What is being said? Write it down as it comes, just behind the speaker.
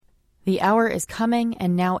The hour is coming,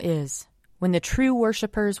 and now is, when the true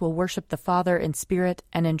worshippers will worship the Father in spirit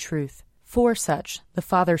and in truth. For such, the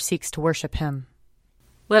Father seeks to worship him.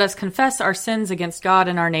 Let us confess our sins against God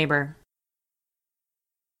and our neighbor.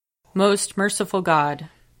 Most merciful God,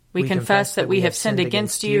 we confess that we have sinned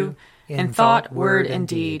against you in thought, word, and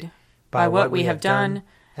deed, by what we have done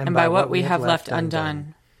and by what we have left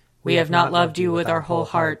undone. We have not loved you with our whole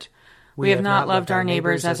heart. We have not loved our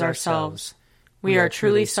neighbors as ourselves. We are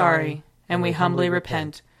truly sorry, and we humbly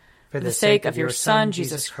repent. For the sake of your Son,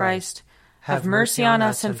 Jesus Christ, have mercy on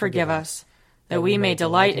us and forgive us, that we may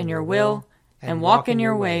delight in your will and walk in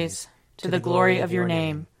your ways, to the glory of your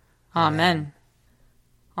name. Amen.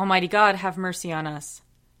 Almighty God, have mercy on us.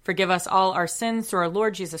 Forgive us all our sins through our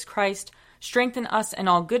Lord Jesus Christ. Strengthen us in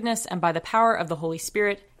all goodness, and by the power of the Holy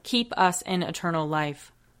Spirit, keep us in eternal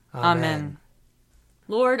life. Amen.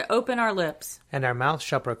 Lord, open our lips, and our mouth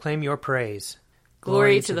shall proclaim your praise.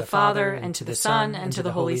 Glory to the Father, and to the Son, and to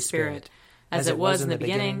the Holy Spirit, as it was in the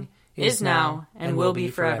beginning, is now, and will be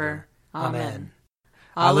forever. Amen.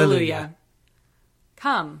 Alleluia.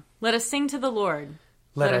 Come, let us sing to the Lord.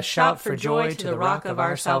 Let us shout for joy to the rock of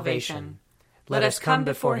our salvation. Let us come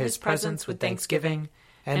before his presence with thanksgiving,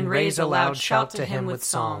 and raise a loud shout to him with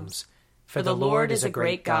psalms. For the Lord is a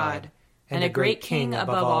great God, and a great King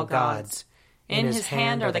above all gods. In his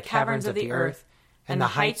hand are the caverns of the earth, and the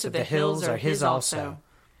heights of the hills are his also.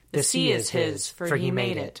 The sea is his, for he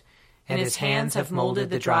made it, and his hands have molded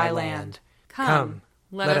the dry land. Come,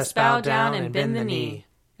 let us bow down and bend the knee,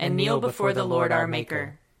 and kneel before the Lord our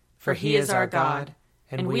Maker. For he is our God,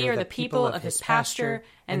 and we are the people of his pasture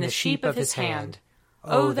and the sheep of his hand.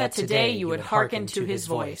 Oh, that today you would hearken to his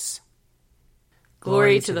voice.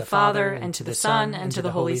 Glory to the Father, and to the Son, and to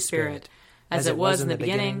the Holy Spirit, as it was in the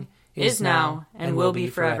beginning, is now, and will be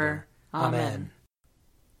forever. Amen.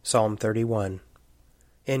 Psalm 31.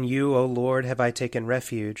 In you, O Lord, have I taken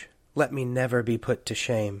refuge. Let me never be put to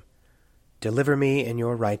shame. Deliver me in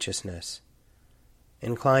your righteousness.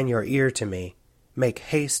 Incline your ear to me. Make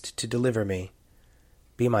haste to deliver me.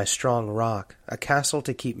 Be my strong rock, a castle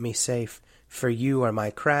to keep me safe, for you are my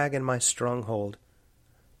crag and my stronghold.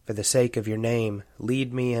 For the sake of your name,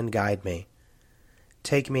 lead me and guide me.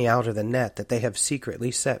 Take me out of the net that they have secretly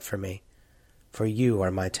set for me, for you are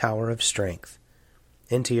my tower of strength.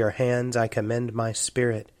 Into your hands I commend my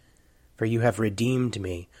spirit, for you have redeemed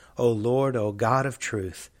me, O Lord, O God of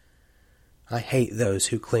truth. I hate those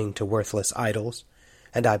who cling to worthless idols,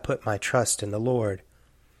 and I put my trust in the Lord.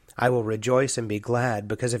 I will rejoice and be glad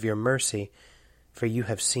because of your mercy, for you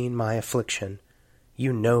have seen my affliction.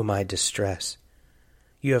 You know my distress.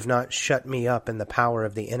 You have not shut me up in the power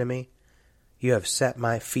of the enemy. You have set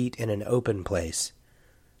my feet in an open place.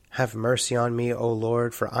 Have mercy on me, O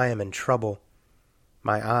Lord, for I am in trouble.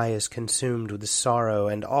 My eye is consumed with sorrow,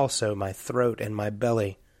 and also my throat and my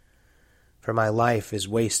belly. For my life is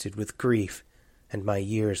wasted with grief, and my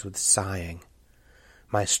years with sighing.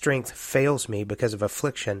 My strength fails me because of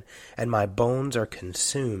affliction, and my bones are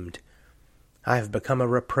consumed. I have become a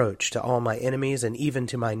reproach to all my enemies, and even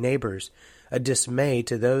to my neighbors, a dismay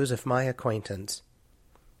to those of my acquaintance.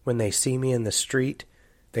 When they see me in the street,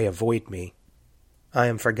 they avoid me. I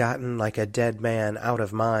am forgotten like a dead man out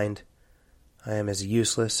of mind. I am as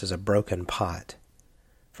useless as a broken pot.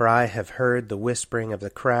 For I have heard the whispering of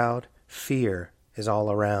the crowd. Fear is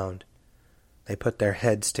all around. They put their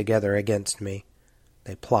heads together against me.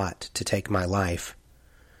 They plot to take my life.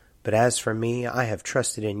 But as for me, I have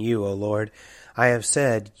trusted in you, O Lord. I have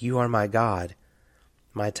said, you are my God.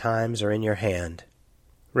 My times are in your hand.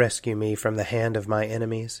 Rescue me from the hand of my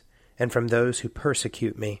enemies, and from those who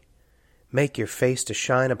persecute me. Make your face to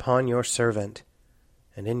shine upon your servant,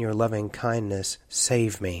 and in your loving kindness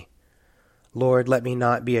save me. Lord, let me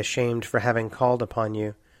not be ashamed for having called upon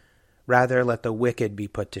you. Rather, let the wicked be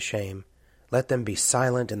put to shame. Let them be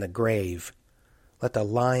silent in the grave. Let the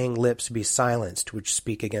lying lips be silenced which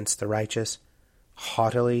speak against the righteous,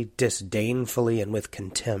 haughtily, disdainfully, and with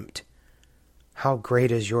contempt. How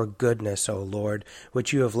great is your goodness, O Lord,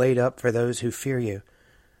 which you have laid up for those who fear you,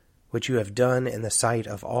 which you have done in the sight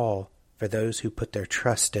of all for those who put their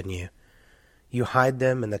trust in you. You hide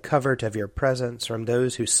them in the covert of your presence from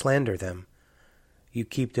those who slander them. You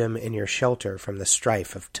keep them in your shelter from the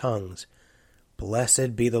strife of tongues.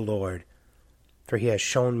 Blessed be the Lord, for he has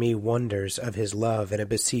shown me wonders of his love in a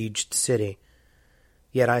besieged city.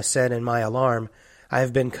 Yet I said in my alarm, I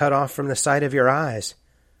have been cut off from the sight of your eyes.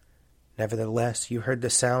 Nevertheless, you heard the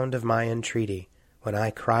sound of my entreaty when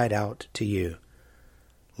I cried out to you.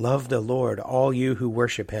 Love the Lord, all you who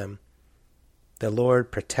worship him. The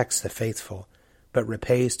Lord protects the faithful, but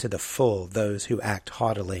repays to the full those who act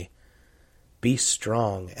haughtily. Be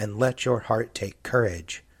strong, and let your heart take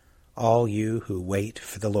courage, all you who wait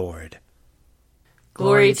for the Lord.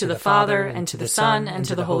 Glory to the Father, and to the Son, and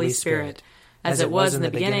to the Holy Spirit, as it was in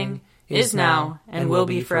the beginning, is now, and will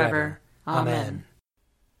be forever. Amen.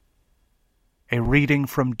 A reading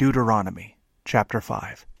from Deuteronomy, chapter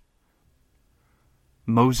 5.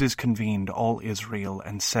 Moses convened all Israel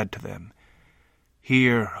and said to them,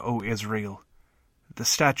 Hear, O Israel, the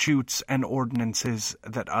statutes and ordinances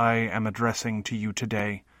that I am addressing to you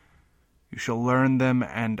today. You shall learn them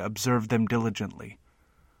and observe them diligently.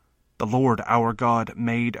 The Lord our God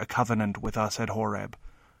made a covenant with us at Horeb.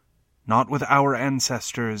 Not with our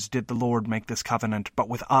ancestors did the Lord make this covenant, but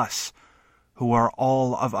with us, who are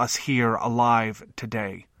all of us here alive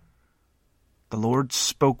today. The Lord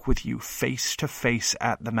spoke with you face to face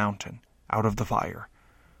at the mountain, out of the fire.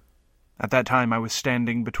 At that time I was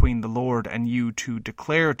standing between the Lord and you to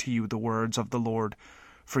declare to you the words of the Lord,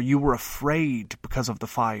 for you were afraid because of the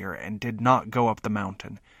fire, and did not go up the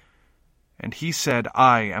mountain. And he said,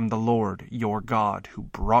 I am the Lord your God, who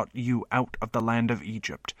brought you out of the land of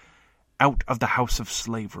Egypt, out of the house of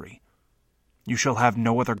slavery. You shall have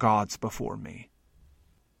no other gods before me.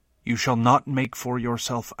 You shall not make for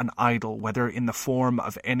yourself an idol, whether in the form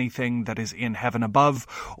of anything that is in heaven above,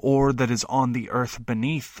 or that is on the earth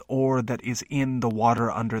beneath, or that is in the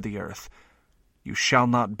water under the earth. You shall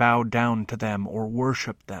not bow down to them or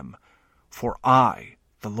worship them. For I,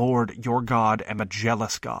 the Lord your God, am a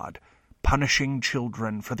jealous God, punishing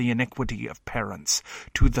children for the iniquity of parents,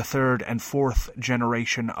 to the 3rd and 4th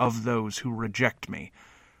generation of those who reject me,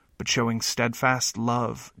 but showing steadfast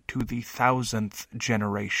love to the 1,000th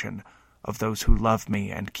generation of those who love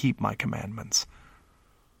me and keep my commandments.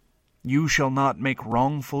 You shall not make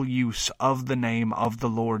wrongful use of the name of the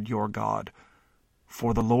Lord your God,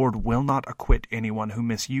 for the Lord will not acquit anyone who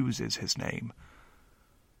misuses his name.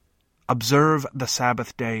 Observe the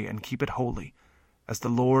Sabbath day and keep it holy, as the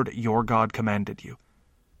Lord your God commanded you.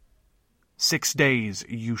 6 days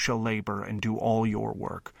you shall labor and do all your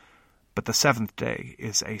work, but the 7th day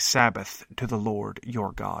is a Sabbath to the Lord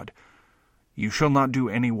your God. You shall not do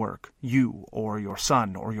any work, you or your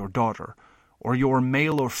son or your daughter, or your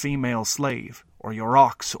male or female slave, or your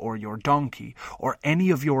ox or your donkey, or any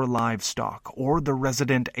of your livestock, or the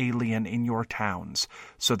resident alien in your towns,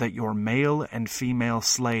 so that your male and female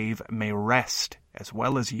slave may rest as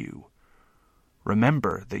well as you.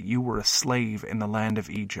 Remember that you were a slave in the land of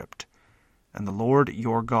Egypt, and the Lord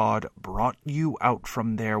your God brought you out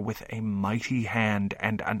from there with a mighty hand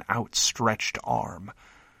and an outstretched arm.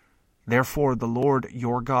 Therefore the Lord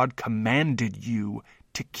your God commanded you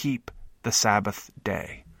to keep the Sabbath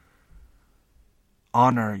day.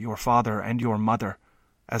 Honor your father and your mother,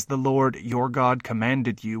 as the Lord your God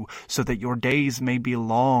commanded you, so that your days may be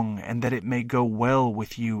long, and that it may go well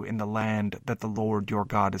with you in the land that the Lord your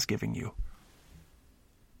God is giving you.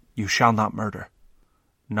 You shall not murder,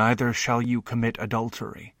 neither shall you commit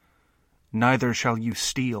adultery, neither shall you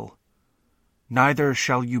steal, neither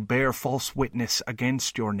shall you bear false witness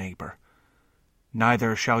against your neighbor,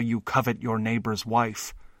 neither shall you covet your neighbor's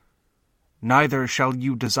wife, neither shall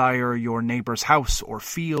you desire your neighbor's house or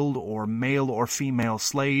field or male or female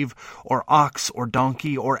slave or ox or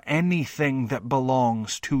donkey or anything that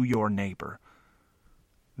belongs to your neighbor.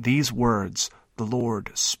 These words the Lord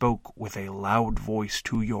spoke with a loud voice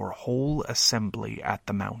to your whole assembly at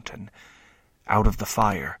the mountain, out of the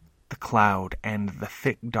fire, the cloud, and the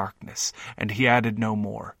thick darkness, and he added no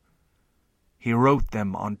more. He wrote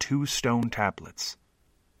them on 2 stone tablets,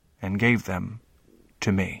 and gave them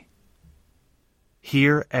to me.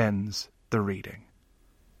 Here ends the reading.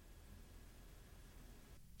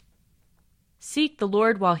 Seek the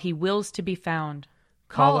Lord while he wills to be found.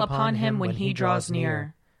 Call upon him when he draws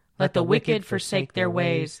near. Let the wicked forsake their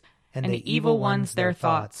ways, and the evil ones their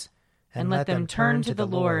thoughts. And let them turn to the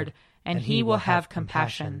Lord, and he will have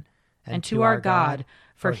compassion. And to our God,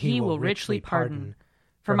 for he will richly pardon.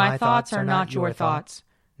 For my thoughts are not your thoughts,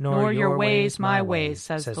 nor your ways my ways,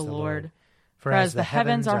 says the Lord. For as the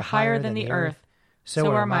heavens are higher than the earth,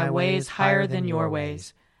 so are my ways higher than your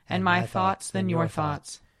ways, and my thoughts than your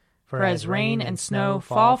thoughts. For as rain and snow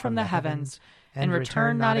fall from the heavens, and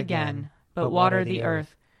return not again, but water the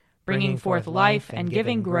earth, bringing forth life and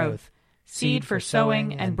giving growth, seed for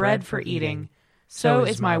sowing and bread for eating, so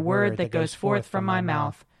is my word that goes forth from my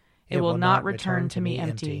mouth. It will not return to me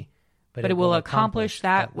empty, but it will accomplish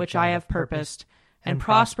that which I have purposed, and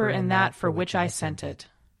prosper in that for which I sent it.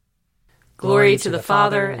 Glory to the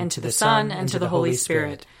Father, and to the Son, and to the Holy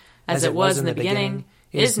Spirit, as it was in the beginning,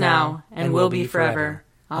 is now, and will be forever.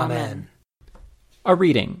 Amen. A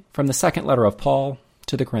reading from the second letter of Paul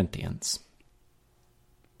to the Corinthians.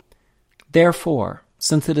 Therefore,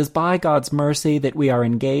 since it is by God's mercy that we are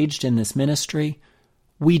engaged in this ministry,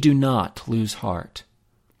 we do not lose heart.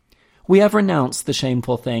 We have renounced the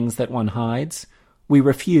shameful things that one hides. We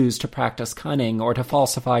refuse to practice cunning or to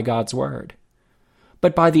falsify God's word.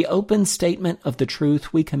 But by the open statement of the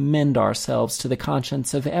truth, we commend ourselves to the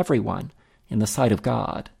conscience of everyone in the sight of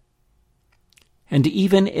God. And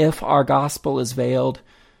even if our gospel is veiled,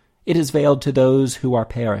 it is veiled to those who are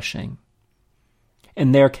perishing.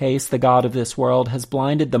 In their case, the God of this world has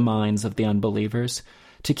blinded the minds of the unbelievers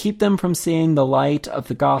to keep them from seeing the light of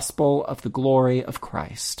the gospel of the glory of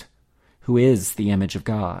Christ, who is the image of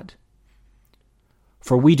God.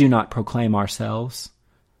 For we do not proclaim ourselves.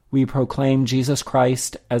 We proclaim Jesus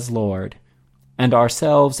Christ as Lord, and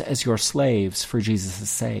ourselves as your slaves for Jesus'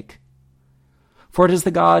 sake. For it is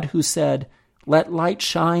the God who said, "Let light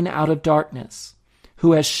shine out of darkness,"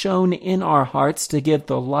 who has shone in our hearts to give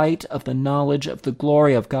the light of the knowledge of the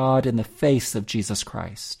glory of God in the face of Jesus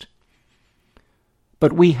Christ.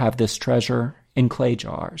 But we have this treasure in clay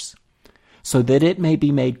jars, so that it may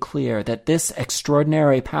be made clear that this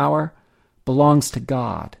extraordinary power belongs to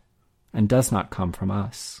God and does not come from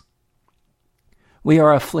us. We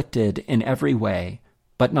are afflicted in every way,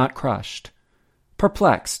 but not crushed,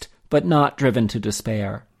 perplexed, but not driven to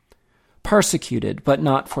despair, persecuted, but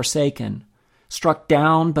not forsaken, struck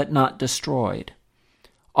down, but not destroyed,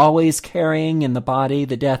 always carrying in the body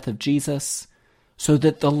the death of Jesus, so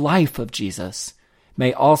that the life of Jesus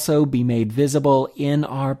may also be made visible in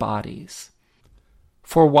our bodies.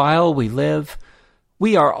 For while we live,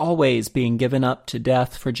 we are always being given up to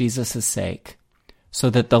death for Jesus' sake, so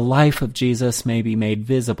that the life of Jesus may be made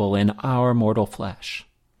visible in our mortal flesh.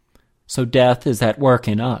 So death is at work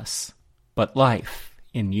in us, but life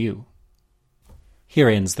in you. Here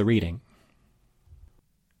ends the reading.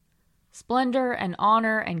 Splendor and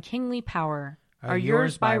honor and kingly power are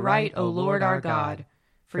yours by right, O Lord our God,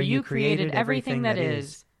 for you created everything that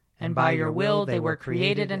is, and by your will they were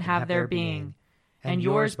created and have their being. And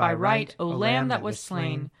yours by right, O Lamb that was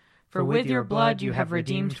slain, for with your blood you have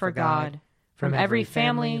redeemed for God, from every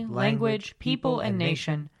family, language, people, and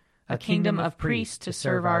nation, a kingdom of priests to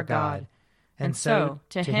serve our God. And so,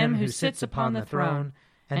 to him who sits upon the throne,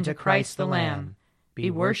 and to Christ the Lamb,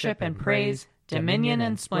 be worship and praise, dominion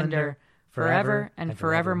and splendor, forever and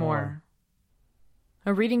forevermore.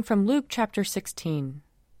 A reading from Luke chapter 16.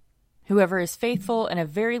 Whoever is faithful in a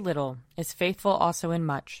very little is faithful also in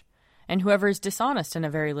much, and whoever is dishonest in a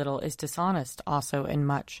very little is dishonest also in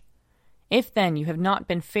much. If then you have not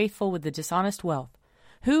been faithful with the dishonest wealth,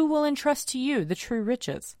 who will entrust to you the true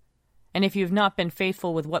riches? And if you have not been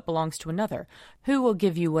faithful with what belongs to another, who will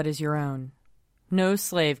give you what is your own? No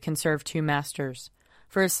slave can serve two masters,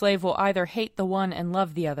 for a slave will either hate the one and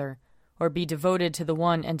love the other, or be devoted to the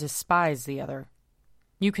one and despise the other.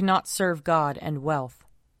 You cannot serve God and wealth.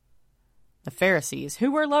 The Pharisees,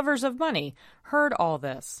 who were lovers of money, heard all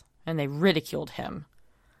this, and they ridiculed him.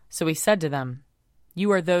 So he said to them,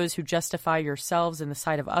 "You are those who justify yourselves in the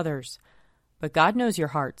sight of others, but God knows your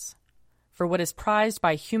hearts. For what is prized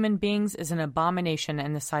by human beings is an abomination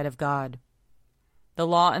in the sight of God. The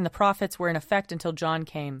law and the prophets were in effect until John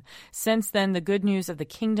came. Since then the good news of the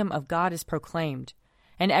kingdom of God is proclaimed,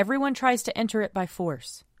 and everyone tries to enter it by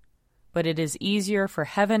force. But it is easier for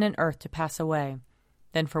heaven and earth to pass away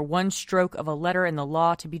than for one stroke of a letter in the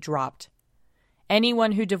law to be dropped.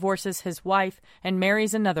 Anyone who divorces his wife and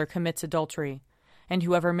marries another commits adultery, and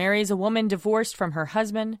whoever marries a woman divorced from her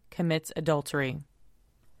husband commits adultery."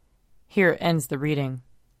 Here ends the reading.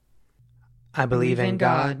 I believe in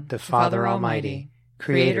God, the Father Almighty,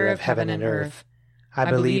 creator of heaven and earth.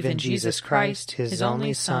 I believe in Jesus Christ, his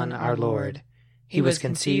only Son, our Lord. He was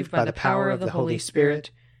conceived by the power of the Holy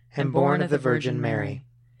Spirit and born of the Virgin Mary.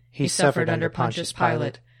 He suffered under Pontius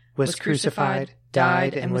Pilate, was crucified,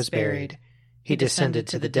 died, and was buried. He descended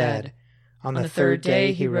to the dead. On the third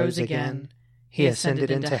day he rose again. He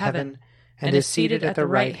ascended into heaven and is seated at the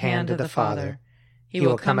right hand of the Father. He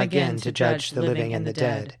will come again to judge the living and the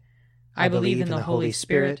dead. I believe in the Holy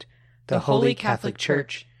Spirit, the Holy Catholic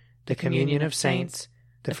Church, the communion of saints,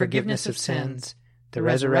 the forgiveness of sins, the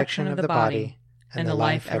resurrection of the body, and the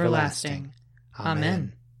life everlasting.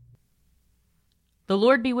 Amen. The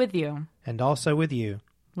Lord be with you. And also with you.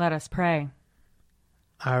 Let us pray.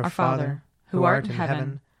 Our Father, who art in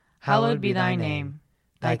heaven, hallowed be thy name.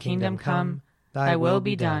 Thy kingdom come, thy will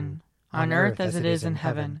be done, on earth as it is in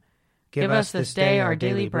heaven. Give us this day our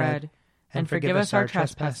daily bread, and forgive us our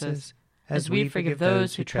trespasses, as we forgive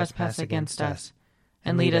those who trespass against us.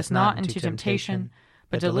 And lead us not into temptation,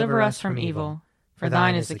 but deliver us from evil. For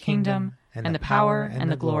thine is the kingdom, and the power,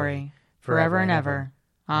 and the glory, forever and ever.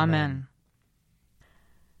 Amen.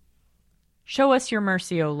 Show us your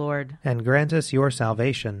mercy, O Lord. And grant us your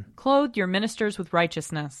salvation. Clothe your ministers with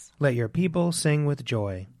righteousness. Let your people sing with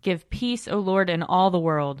joy. Give peace, O Lord, in all the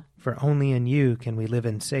world. For only in you can we live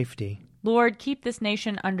in safety. Lord, keep this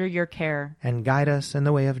nation under your care. And guide us in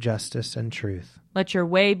the way of justice and truth. Let your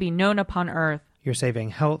way be known upon earth. Your saving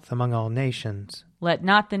health among all nations. Let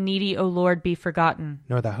not the needy, O Lord, be forgotten.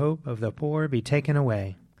 Nor the hope of the poor be taken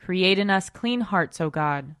away. Create in us clean hearts, O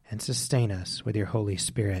God. And sustain us with your Holy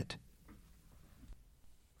Spirit.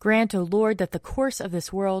 Grant, O Lord, that the course of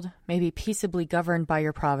this world may be peaceably governed by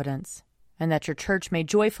your providence, and that your church may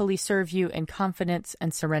joyfully serve you in confidence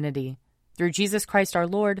and serenity. Through Jesus Christ our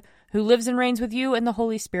Lord, who lives and reigns with you in the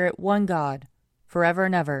Holy Spirit, one God, forever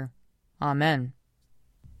and ever. Amen.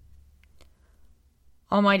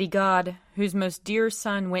 Almighty God, whose most dear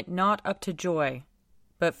Son went not up to joy,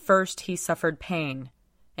 but first he suffered pain,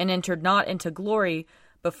 and entered not into glory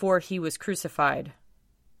before he was crucified,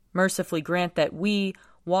 mercifully grant that we,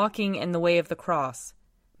 walking in the way of the cross,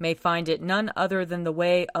 may find it none other than the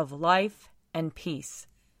way of life and peace.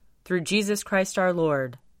 Through Jesus Christ our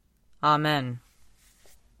Lord. Amen.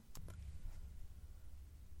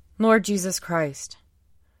 Lord Jesus Christ,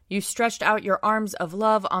 you stretched out your arms of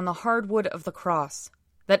love on the hard wood of the cross,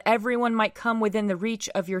 that everyone might come within the reach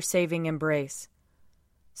of your saving embrace.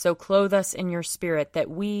 So clothe us in your Spirit,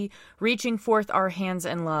 that we, reaching forth our hands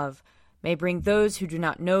in love, may bring those who do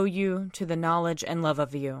not know you to the knowledge and love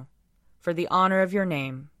of you. For the honor of your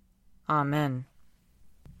name. Amen.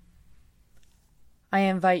 I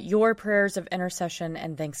invite your prayers of intercession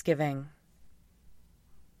and thanksgiving.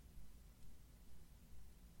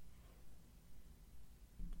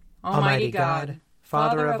 Almighty God,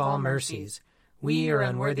 Father of all mercies, we, your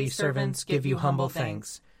unworthy servants, give you humble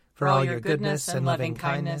thanks for all your goodness and loving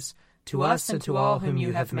kindness to us and to all whom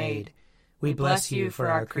you have made. We bless you for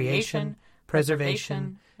our creation,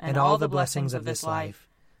 preservation, and all the blessings of this life,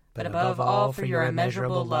 but above all for your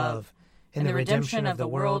immeasurable love, in the redemption of the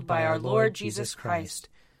world by our Lord Jesus Christ,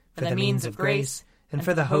 for the means of grace and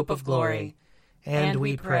for the hope of glory. And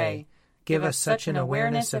we pray, give us such an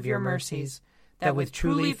awareness of your mercies, that with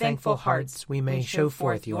truly thankful hearts we may show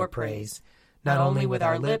forth your praise, not only with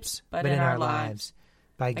our lips, but in our lives,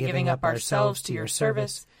 by giving up ourselves to your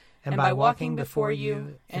service, and by walking before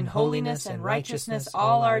you in holiness and righteousness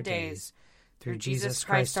all our days, through Jesus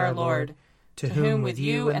Christ our Lord, to whom with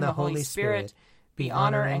you and the Holy Spirit be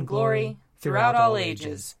honor and glory throughout all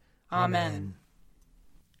ages. Amen.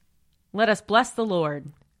 Let us bless the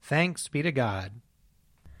Lord. Thanks be to God.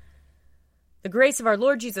 The grace of our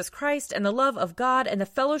Lord Jesus Christ and the love of God and the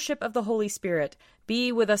fellowship of the Holy Spirit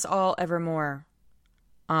be with us all evermore.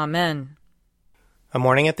 Amen. A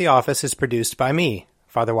Morning at the Office is produced by me,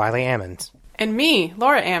 Father Wiley Ammons. And me,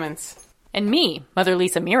 Laura Ammons. And me, Mother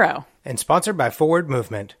Lisa Meirow. And sponsored by Forward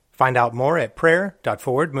Movement. Find out more at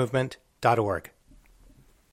prayer.forwardmovement.org.